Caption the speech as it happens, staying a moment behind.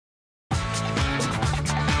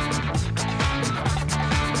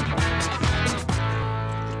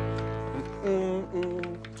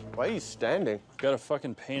Why are you standing? Got a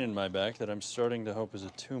fucking pain in my back that I'm starting to hope is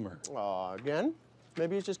a tumor. Aw, again?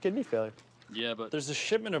 Maybe it's just kidney failure. Yeah, but there's a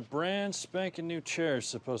shipment of brand spanking new chairs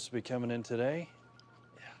supposed to be coming in today.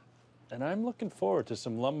 Yeah. And I'm looking forward to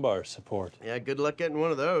some lumbar support. Yeah, good luck getting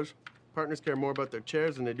one of those. Partners care more about their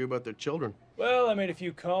chairs than they do about their children. Well, I made a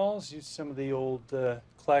few calls, used some of the old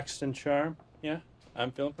Claxton charm. Yeah,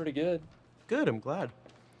 I'm feeling pretty good. Good, I'm glad.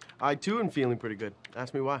 I, too, am feeling pretty good.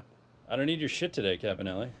 Ask me why. I don't need your shit today,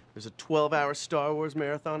 Caponelli. There's a 12-hour Star Wars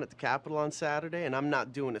marathon at the Capitol on Saturday, and I'm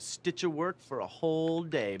not doing a stitch of work for a whole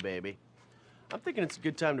day, baby. I'm thinking it's a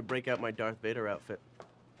good time to break out my Darth Vader outfit.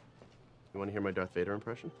 You want to hear my Darth Vader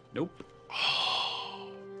impression? Nope.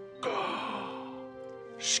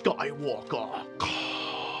 Skywalker.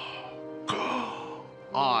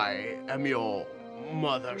 I am your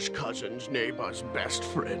mother's cousin's neighbor's best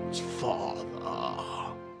friend's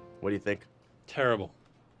father. What do you think? Terrible.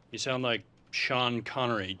 You sound like Sean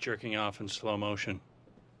Connery jerking off in slow motion.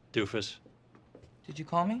 Doofus. Did you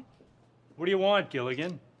call me? What do you want,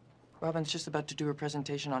 Gilligan? Robin's just about to do a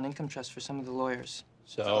presentation on income trust for some of the lawyers.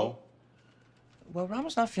 So? Well,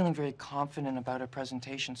 Robin's not feeling very confident about her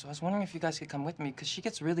presentation, so I was wondering if you guys could come with me, because she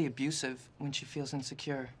gets really abusive when she feels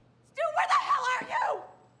insecure. Stu, where the hell are you?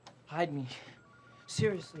 Hide me.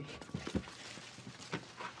 Seriously.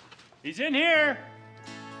 He's in here!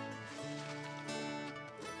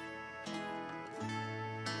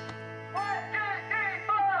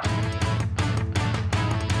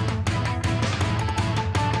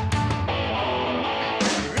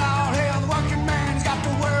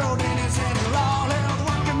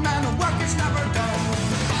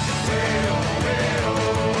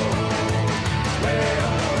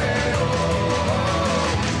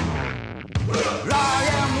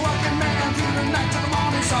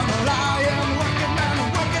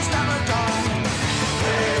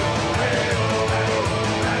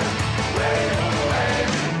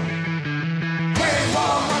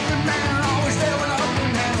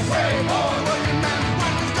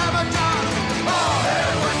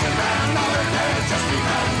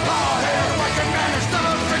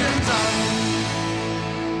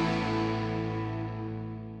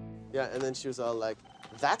 Yeah, and then she was all like,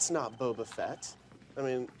 that's not Boba Fett. I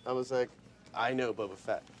mean, I was like, I know Boba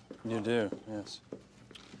Fett. You do, yes.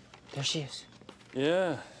 There she is.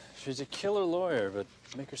 Yeah, she's a killer lawyer, but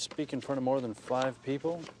make her speak in front of more than 5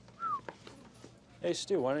 people? Hey,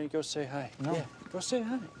 Stu, why don't you go say hi? No. Yeah, go say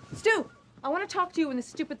hi. Stu, I want to talk to you when this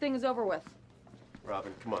stupid thing is over with.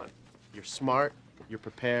 Robin, come on. You're smart, you're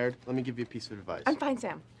prepared. Let me give you a piece of advice. I'm fine,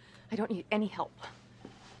 Sam. I don't need any help.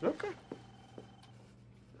 Okay.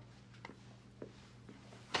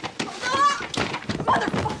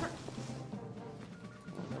 Motherfucker!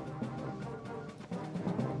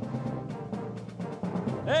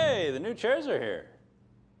 Hey, the new chairs are here.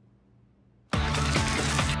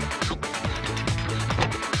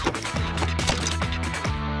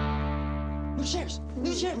 New chairs!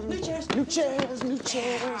 New chairs! New chairs! New chairs, new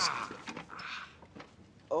chairs.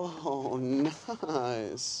 Oh,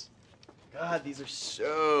 nice. God, these are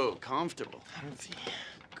so comfortable. Comfy.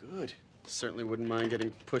 Good. Certainly wouldn't mind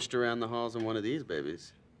getting pushed around the halls in one of these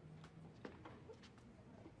babies.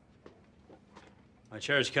 My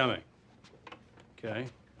chair's coming. Okay,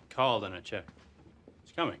 called and I checked.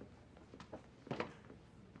 It's coming.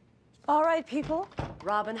 All right, people.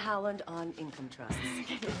 Robin Howland on income trusts.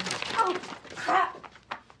 Oh, crap!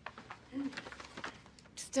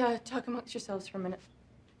 Just talk amongst yourselves for a minute.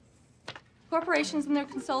 Corporations and their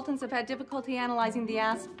consultants have had difficulty analyzing the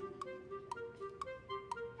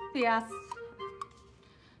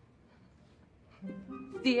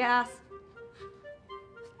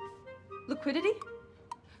liquidity?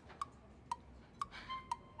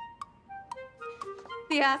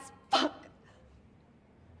 Fuck.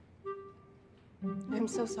 I'm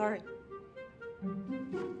so sorry.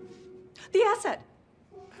 The asset.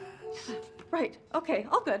 Right, okay,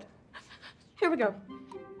 all good. Here we go.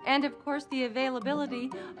 And of course, the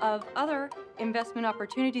availability of other investment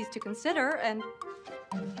opportunities to consider, and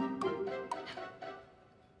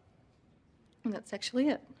that's actually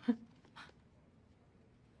it.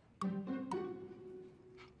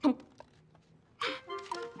 Oh.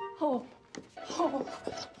 Oh.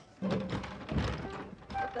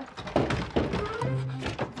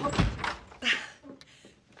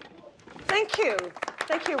 Thank you.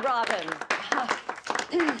 Thank you, Robin.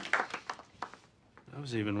 That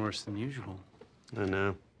was even worse than usual. I know.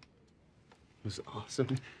 It was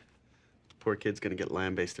awesome. Poor kid's gonna get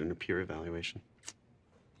lambasted in a peer evaluation.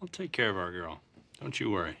 I'll take care of our girl. Don't you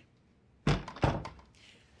worry.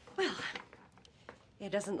 Well,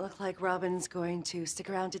 It doesn't look like Robin's going to stick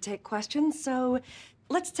around to take questions, so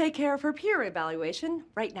let's take care of her peer evaluation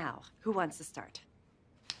right now. Who wants to start?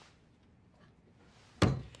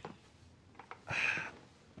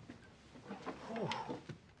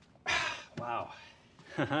 Wow.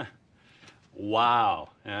 Wow,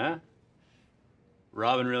 huh?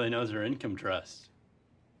 Robin really knows her income trust.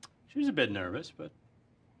 She was a bit nervous, but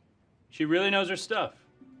she really knows her stuff.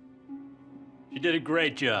 She did a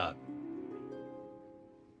great job.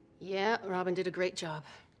 Yeah, Robin did a great job.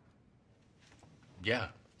 Yeah.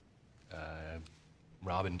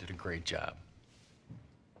 Robin did a great job.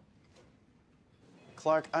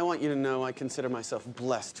 Clark, I want you to know I consider myself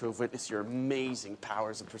blessed to have witnessed your amazing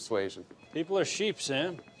powers of persuasion. People are sheep,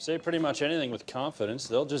 Sam. Say pretty much anything with confidence,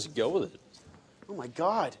 they'll just go with it. Oh my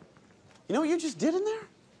God. You know what you just did in there?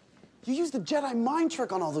 You used the Jedi mind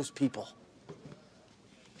trick on all those people.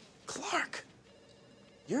 Clark,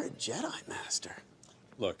 you're a Jedi master.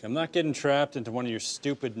 Look, I'm not getting trapped into one of your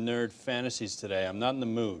stupid nerd fantasies today. I'm not in the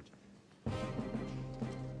mood.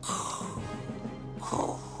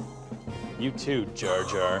 You too, Jar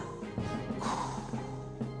Jar.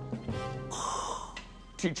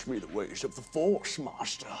 Teach me the ways of the Force,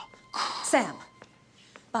 Master. Sam,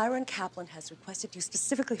 Byron Kaplan has requested you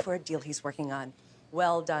specifically for a deal he's working on.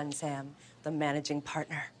 Well done, Sam, the managing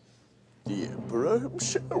partner. The Emperor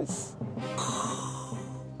himself.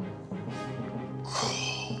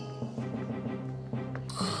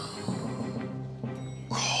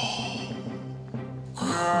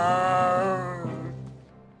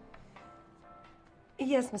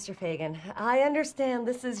 Yes, Mr. Fagan, I understand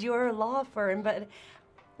this is your law firm, but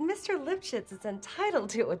Mr. Lipschitz is entitled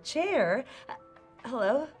to a chair.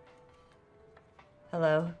 Hello?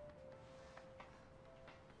 Hello?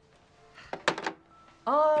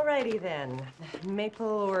 Alrighty then, Maple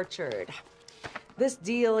Orchard. This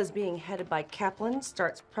deal is being headed by Kaplan,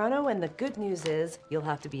 starts pronto, and the good news is you'll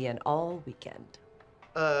have to be in all weekend.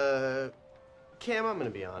 Cam, I'm gonna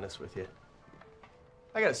be honest with you.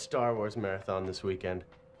 I got a Star Wars marathon this weekend.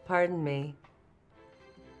 Pardon me.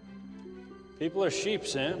 People are sheep,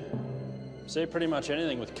 Sam. Say pretty much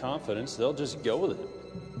anything with confidence, they'll just go with it.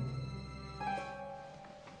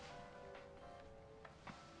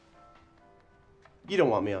 You don't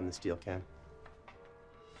want me on this deal, Cam.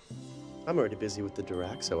 I'm already busy with the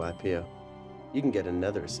Duraxo IPO. You can get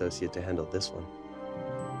another associate to handle this one.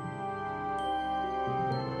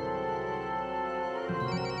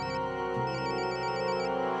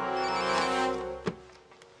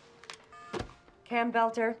 Cam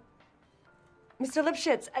Belter. Mr.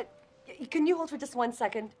 Lipschitz, can you hold for just 1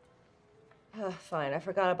 second? Fine, I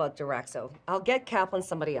forgot about Duraxo. I'll get Kaplan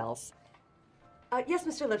somebody else. Yes,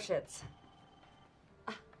 Mr. Lipschitz.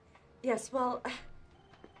 Yes, well,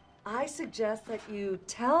 I suggest that you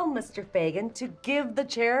tell Mr. Fagan to give the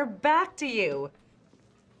chair back to you.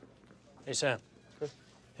 Hey, Sam.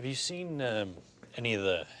 Have you seen any of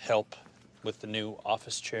the help with the new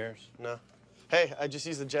office chairs? No. Hey, I just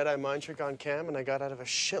used the Jedi mind trick on Cam and I got out of a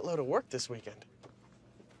shitload of work this weekend.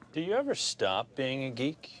 Do you ever stop being a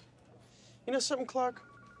geek? You know something, Clark?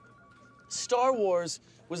 Star Wars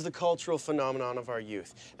was the cultural phenomenon of our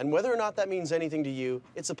youth. And whether or not that means anything to you,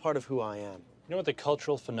 it's a part of who I am. You know what the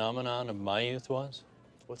cultural phenomenon of my youth was?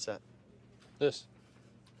 What's that? This.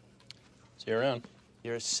 See you around.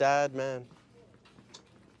 You're a sad man.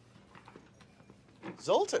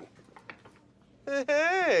 Zoltan.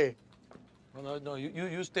 Hey! No,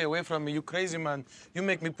 you stay away from me, you crazy man. You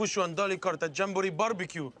make me push you on dolly cart at Jamboree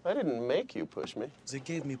Barbecue. I didn't make you push me. They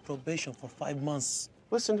gave me probation for 5 months.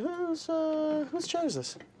 Listen, whose chair is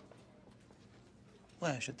this?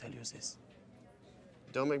 Why I should tell you this?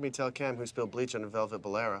 Don't make me tell Cam who spilled bleach on a velvet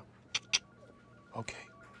bolero. Okay.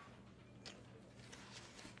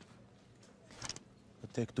 I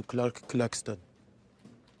take to Clark Claxton.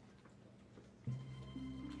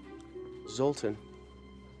 Zoltan,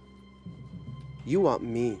 you want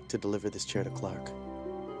me to deliver this chair to Clark.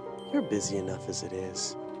 You're busy enough as it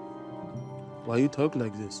is. Why you talk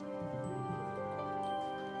like this?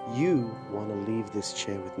 You want to leave this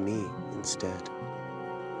chair with me instead.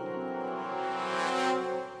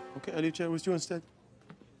 Okay, I'll leave chair with you instead.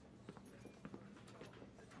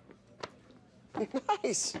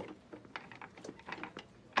 Nice.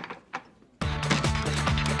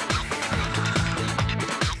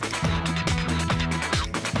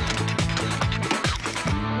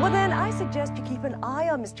 Well, then I suggest you keep an eye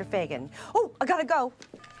on Mr. Fagan. Oh, I gotta go.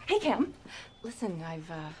 Hey, Cam. Listen, I've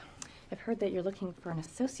heard that you're looking for an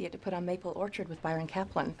associate to put on Maple Orchard with Byron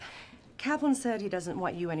Kaplan. Kaplan said he doesn't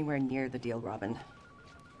want you anywhere near the deal, Robin.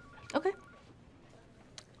 Okay.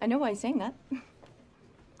 I know why he's saying that.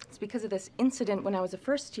 It's because of this incident when I was a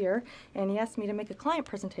first year, and he asked me to make a client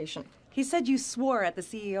presentation. He said you swore at the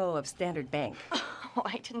CEO of Standard Bank. Oh,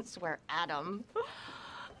 I didn't swear at him.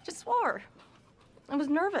 Just swore. I was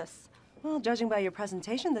nervous. Well, judging by your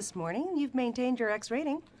presentation this morning, you've maintained your X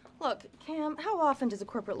rating. Look, Cam, how often does a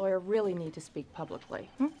corporate lawyer really need to speak publicly?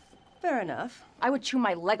 Fair enough. I would chew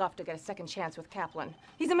my leg off to get a second chance with Kaplan.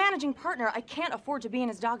 He's a managing partner. I can't afford to be in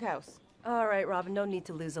his doghouse. All right, Robin, no need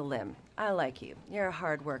to lose a limb. I like you. You're a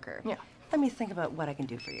hard worker. Yeah. Let me think about what I can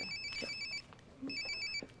do for you.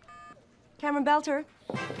 Cameron Belter.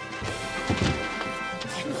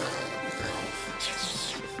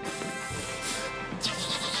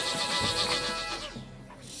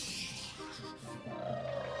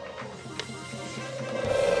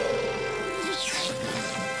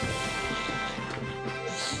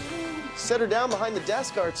 Set her down behind the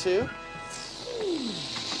desk, R2.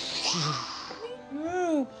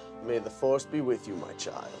 May the force be with you, my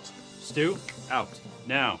child. Stu, out.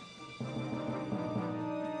 Now.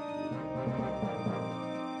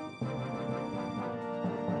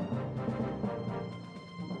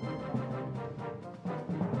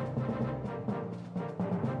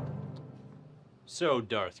 So,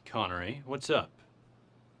 Darth Connery, what's up?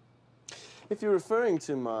 If you're referring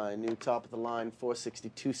to my new top-of-the-line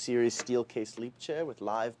 462 series steel case leap chair with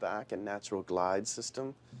live back and natural glide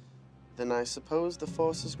system, then I suppose the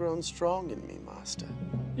force has grown strong in me, Master.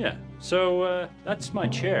 Yeah, so, that's my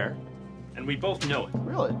chair, and we both know it.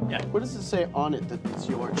 Really? Yeah. What does it say on it that it's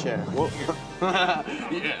your chair? Whoa.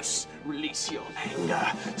 Yes, release your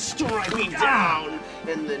anger, strike me down,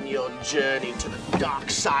 and then your journey to the dark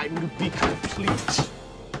side will be complete.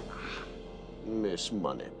 Miss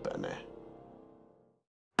Moneypenny.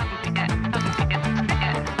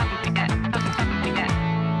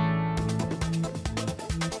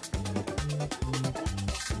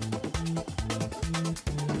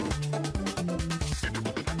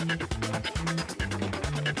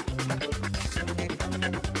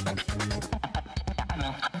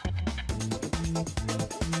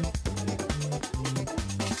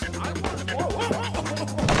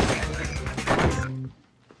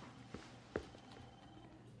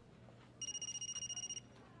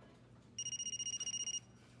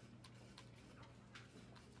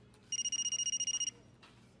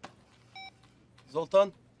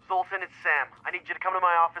 Zoltan? Zoltan, it's Sam. I need you to come to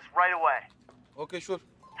my office right away. Okay, sure.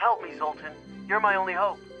 Help me, Zoltan. You're my only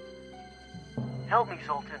hope. Help me,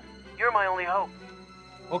 Zoltan. You're my only hope.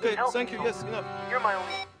 Okay, Help thank me, you. Yes, Zoltan. enough. You're my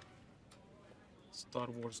only... Star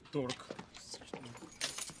Wars dork.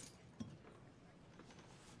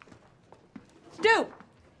 Stu!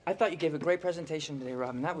 I thought you gave a great presentation today,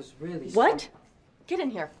 Robin. That was really What? Get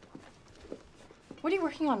in here. What are you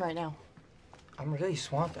working on right now? I'm really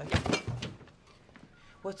swamped.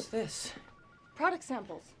 What's this? Product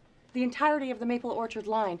samples. The entirety of the Maple Orchard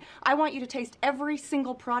line. I want you to taste every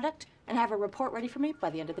single product and have a report ready for me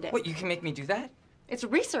by the end of the day. What, you can make me do that? It's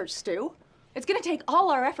research, Stu. It's gonna take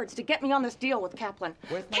all our efforts to get me on this deal with Kaplan.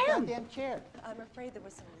 Where's my Cam! goddamn chair? I'm afraid there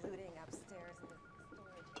was some looting upstairs in the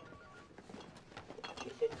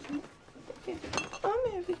storage area.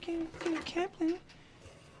 I'm advocating for Kaplan.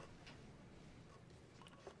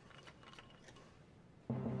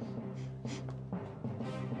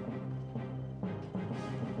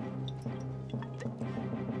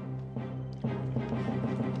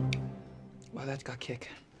 Wow, that's got kick.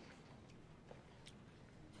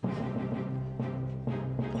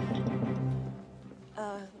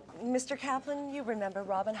 Mr. Kaplan, you remember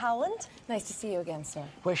Robin Howland? Nice to see you again, sir.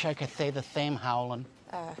 Wish I could say the same, Howland.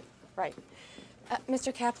 Right.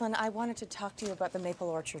 Mr. Kaplan, I wanted to talk to you about the Maple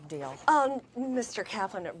Orchard deal. Mr.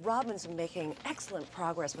 Kaplan, Robin's making excellent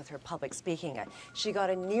progress with her public speaking. She got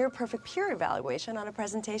a near-perfect peer evaluation on a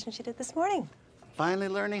presentation she did this morning. Finally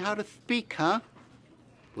learning how to speak, huh?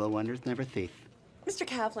 Little wonders never cease. Mr.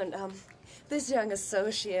 Kaplan, this young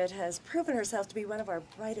associate has proven herself to be one of our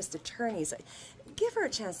brightest attorneys. Give her a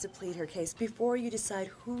chance to plead her case before you decide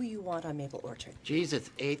who you want on Maple Orchard.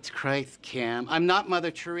 Jesus H. Christ, Cam. I'm not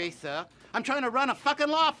Mother Teresa. I'm trying to run a fucking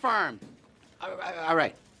law firm. All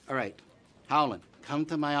right. Howland, come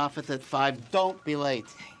to my office at 5. Don't be late.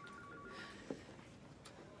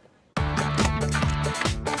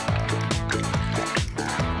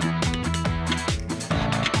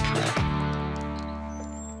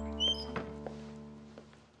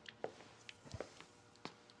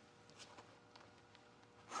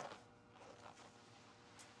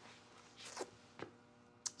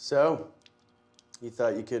 So, you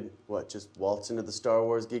thought you could, what, just waltz into the Star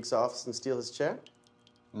Wars geek's office and steal his chair?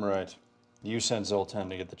 Right. You sent Zoltan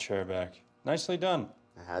to get the chair back. Nicely done.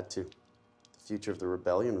 I had to. The future of the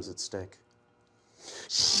rebellion was at stake.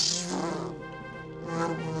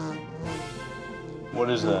 What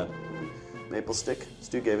is that? Maple stick.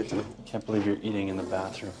 Stu gave it to me. Can't believe you're eating in the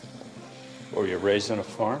bathroom. Or you're raised on a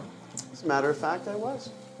farm? As a matter of fact, I was.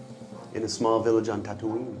 In a small village on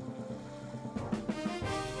Tatooine.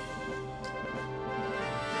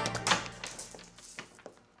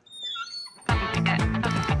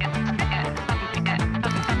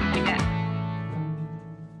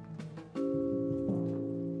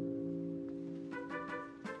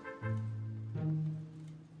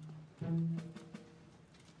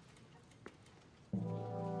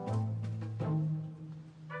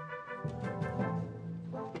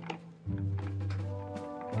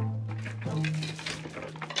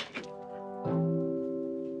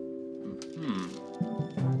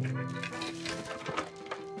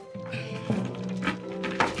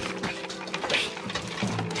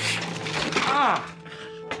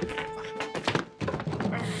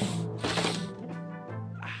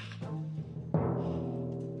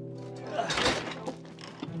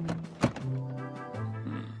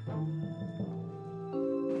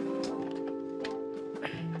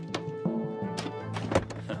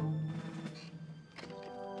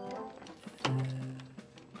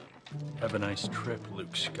 Have a nice trip,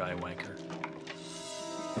 Luke Skywanker.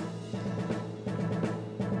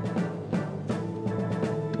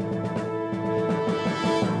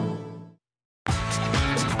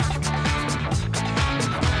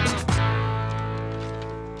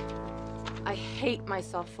 I hate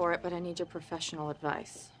myself for it, but I need your professional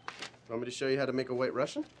advice. Want me to show you how to make a White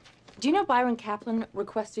Russian? Do you know Byron Kaplan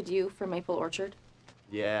requested you for Maple Orchard?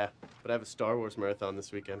 Yeah, but I have a Star Wars marathon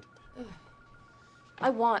this weekend. I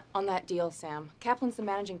want on that deal, Sam. Kaplan's the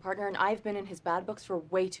managing partner, and I've been in his bad books for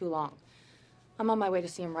way too long. I'm on my way to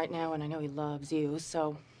see him right now, and I know he loves you,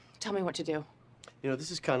 so tell me what to do. You know, this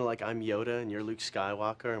is kind of like I'm Yoda and you're Luke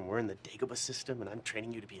Skywalker, and we're in the Dagobah system, and I'm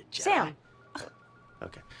training you to be a Jedi. Sam!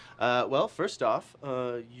 Okay. Well, first off,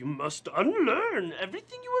 you must unlearn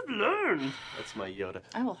everything you have learned. That's my Yoda.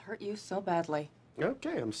 I will hurt you so badly.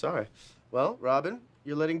 Okay, I'm sorry. Well, Robin,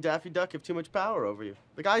 you're letting Daffy Duck have too much power over you.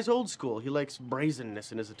 The guy's old school. He likes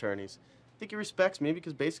brazenness in his attorneys. I think he respects me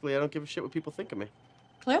because basically I don't give a shit what people think of me.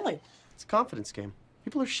 Clearly. It's a confidence game.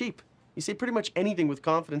 People are sheep. You say pretty much anything with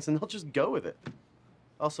confidence and they'll just go with it.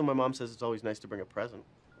 Also, my mom says it's always nice to bring a present.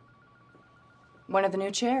 One of the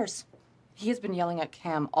new chairs. He has been yelling at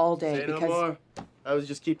Cam all day Say because... no more. I was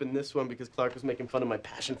just keeping this one because Clark was making fun of my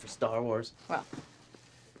passion for Star Wars. Well...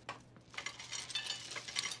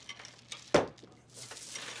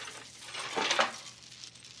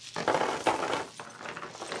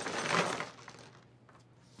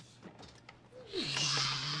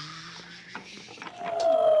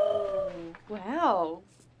 Wow.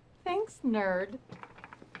 Thanks, nerd.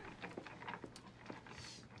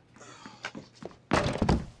 Can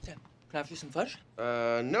I have you some fudge?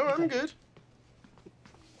 No, I'm good.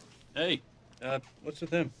 Hey, what's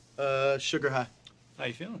with him? Sugar high. How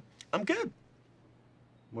you feeling? I'm good.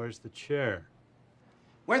 Where's the chair?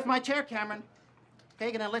 Where's my chair, Cameron?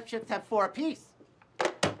 Fagan and Lipschitz have 4 apiece.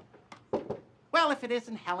 Well, if it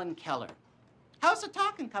isn't Helen Keller. How's the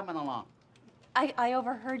talking coming along? I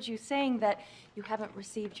overheard you saying that you haven't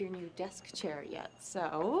received your new desk chair yet,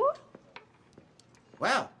 so...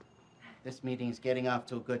 Well, this meeting's getting off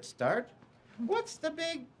to a good start. What's the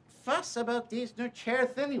big fuss about these new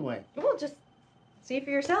chairs anyway? Well, just see for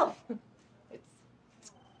yourself.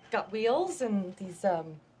 It's got wheels and these,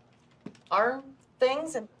 arm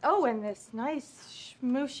things and... Oh, and this nice,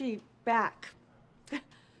 schmooshy back.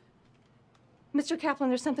 Mr. Kaplan,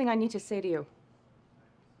 there's something I need to say to you.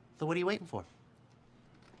 So what are you waiting for?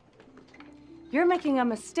 You're making a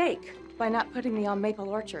mistake by not putting me on Maple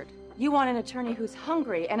Orchard. You want an attorney who's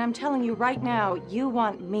hungry, and I'm telling you right now, you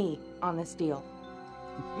want me on this deal.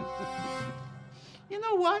 You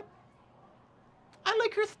know what? I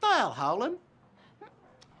like your style, Howland.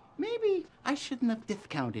 Maybe I shouldn't have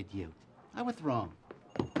discounted you. I was wrong.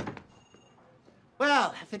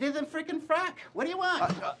 Well, if it isn't frickin' frack, what do you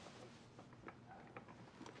want?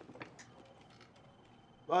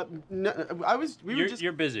 No, we were just...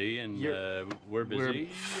 You're busy, and we're busy.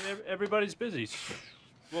 Everybody's busy.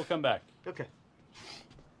 We'll come back. Okay.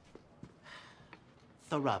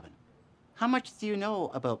 So, Robin, how much do you know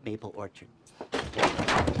about Maple Orchard?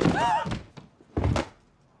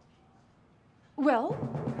 Well?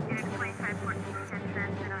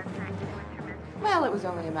 Well, it was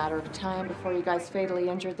only a matter of time before you guys fatally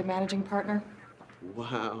injured the managing partner.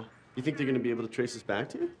 Wow. You think they're going to be able to trace us back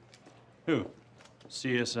to you? Who?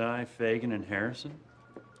 CSI, Fagan, and Harrison?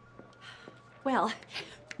 Well,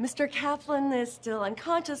 Mr. Kaplan is still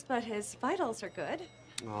unconscious, but his vitals are good.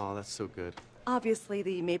 Oh, that's so good. Obviously,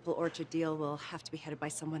 the Maple Orchard deal will have to be headed by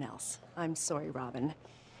someone else. I'm sorry, Robin.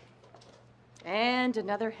 And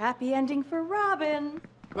another happy ending for Robin.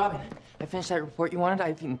 Robin, I finished that report you wanted.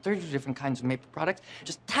 I've eaten 30 different kinds of maple products.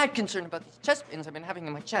 Just tad concerned about these chest pains I've been having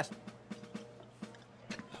in my chest.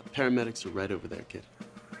 Paramedics are right over there, kid.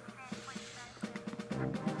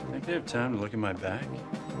 Think they have time to look at my back?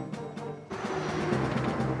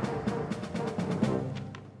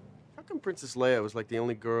 How come Princess Leia was like the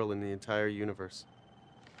only girl in the entire universe?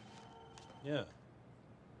 Yeah.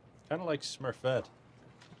 Kind of like Smurfette.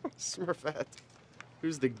 Smurfette.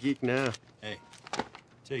 Who's the geek now? Hey,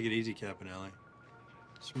 take it easy, Campanelli.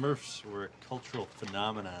 Smurfs were a cultural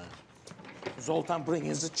phenomenon. Zoltan, bring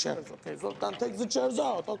in the chairs, okay? Zoltan, take the chairs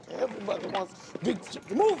out, okay? Everybody wants big...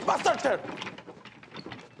 Move, bastard chair!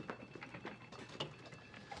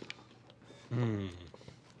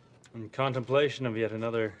 In contemplation of yet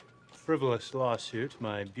another frivolous lawsuit,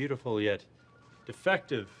 my beautiful yet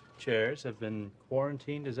defective chairs have been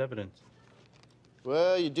quarantined as evidence.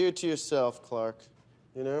 Well, you do it to yourself, Clark.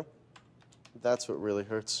 You know? That's what really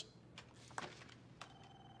hurts.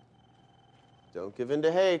 Don't give in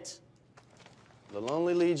to hate. It'll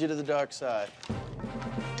only lead you to the dark side.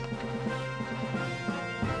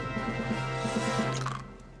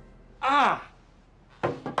 Ah!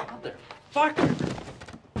 Motherfucker!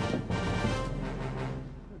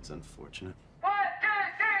 That's unfortunate.